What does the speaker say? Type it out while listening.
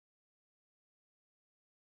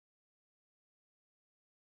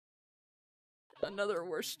Another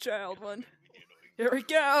worst child one. Here we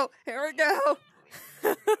go! Here we go!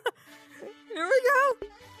 Here we go!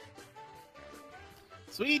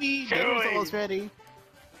 Sweetie, dinner's almost ready.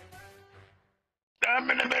 I'm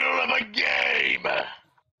in the middle of a game!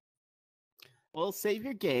 Well, save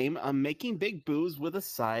your game. I'm making big boos with a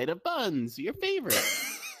side of buns. Your favorite.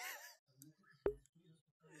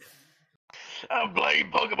 I'm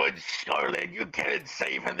playing Pokemon Scarlet. You can't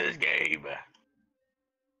save in this game.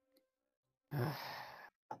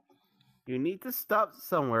 You need to stop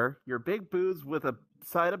somewhere. Your big boos with a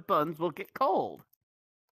side of buns will get cold.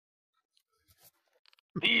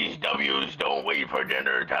 These W's don't wait for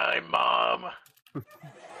dinner time, Mom.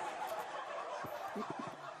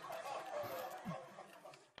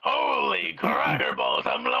 Holy cracker balls,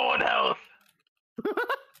 I'm low on health.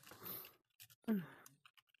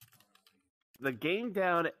 The game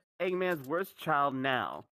down Eggman's worst child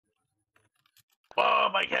now.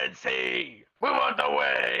 Mom, I can't see. Move out the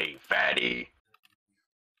way, fatty.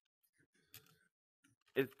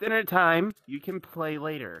 It's dinner time. You can play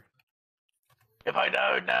later. If I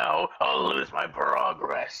die now, I'll lose my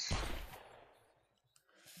progress.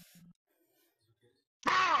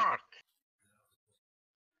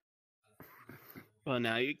 Well,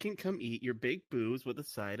 now you can come eat your big boos with a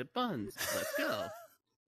side of buns. Let's go.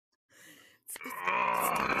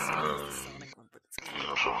 Sonic one, but it's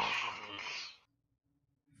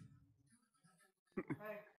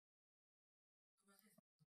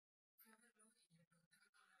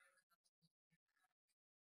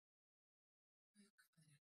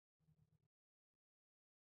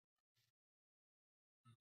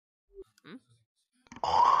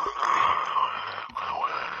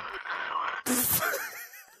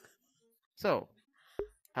So,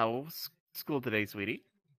 how was school today, sweetie?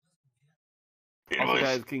 It Also, was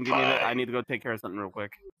guys, can you give me that? I fine, need to go take care of something real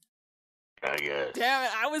quick. I guess. Damn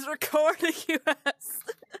it, I was recording you ass.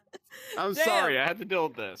 I'm Damn. sorry, I had to deal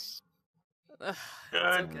with this. Ugh, it's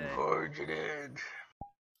okay. Unfortunate.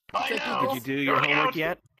 Thank you, I Did know. you do your homework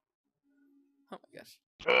yet? Oh my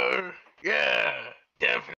gosh. Yeah,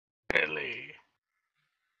 definitely.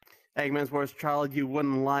 Eggman's worst child, you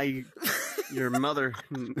wouldn't lie your mother,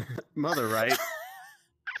 right?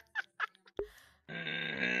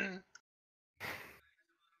 Mm,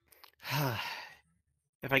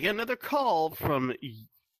 If I get another call from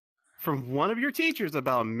one of your teachers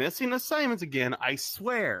about missing assignments again, I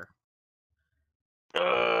swear.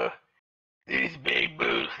 These big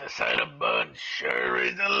boots, the side of buns, sure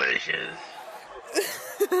is delicious.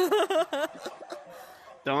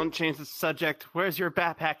 Don't change the subject. Where's your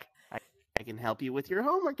backpack? I can help you with your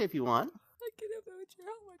homework if you want. I can help you with your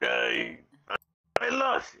homework. I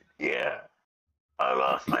lost it, yeah. I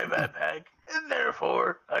lost my backpack, and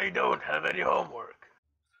therefore I don't have any homework.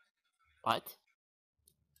 What?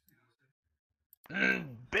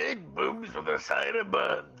 Big boobs with a side of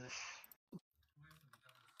buns.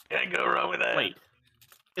 Can't go wrong with that. Wait.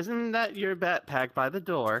 Isn't that your backpack by the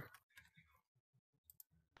door?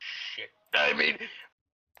 Shit. I mean,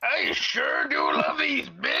 I sure do love these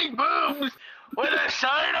big boobs with a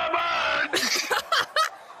side of buns.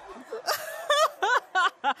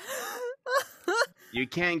 You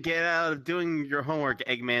can't get out of doing your homework,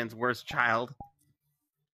 Eggman's worst child.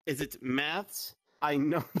 Is it maths? I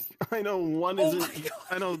know one Oh isn't. my God.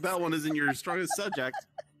 I know that one isn't your strongest subject.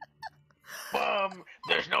 Mom,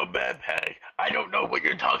 there's no backpack. I don't know what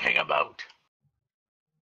you're talking about.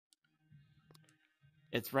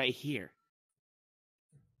 It's right here.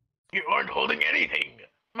 You aren't holding anything.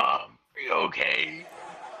 Mom, are you okay?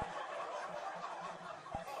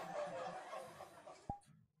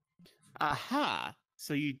 Aha!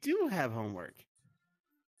 So you do have homework,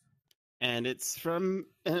 and it's for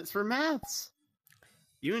maths.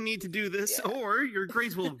 You need to do this, or your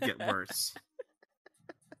grades will get worse.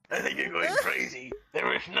 I think you're going crazy.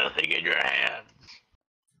 There is nothing in your hands.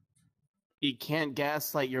 You can't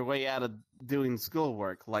gaslight your way out of doing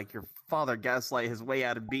schoolwork like your father gaslight his way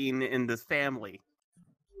out of being in this family.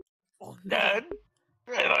 Oh, no. Dad,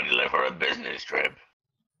 I thought you left for a business trip.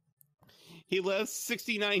 He left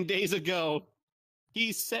 69 days ago.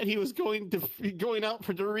 He said he was going out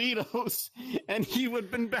for Doritos, and he would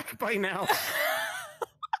have been back by now.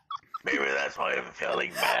 Maybe that's why I'm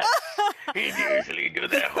failing math. He'd usually do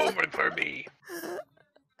that homework for me.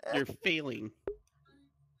 You're failing.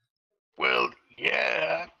 Well,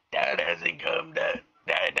 yeah, Dad hasn't come. Dad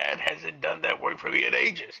hasn't done that work for me in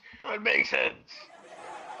ages. That makes sense.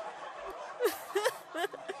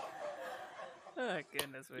 Oh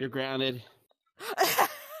goodness me. You're grounded.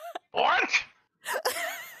 What?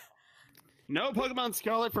 No Pokemon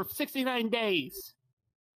Scarlet for 69 days.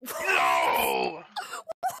 No!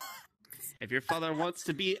 If your father wants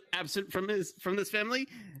to be absent from this family,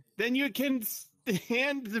 then you can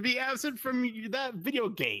stand to be absent from that video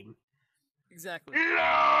game. Exactly.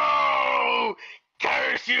 No!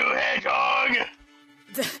 Curse you, hedgehog!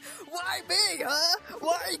 Why me, huh?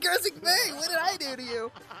 Why are you cursing me? What did I do to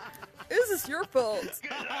you? This is your fault.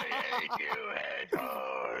 'Cause I hate you,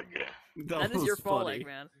 hedgehog! That is your fault, funny.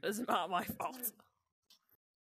 Eggman. This is not my fault.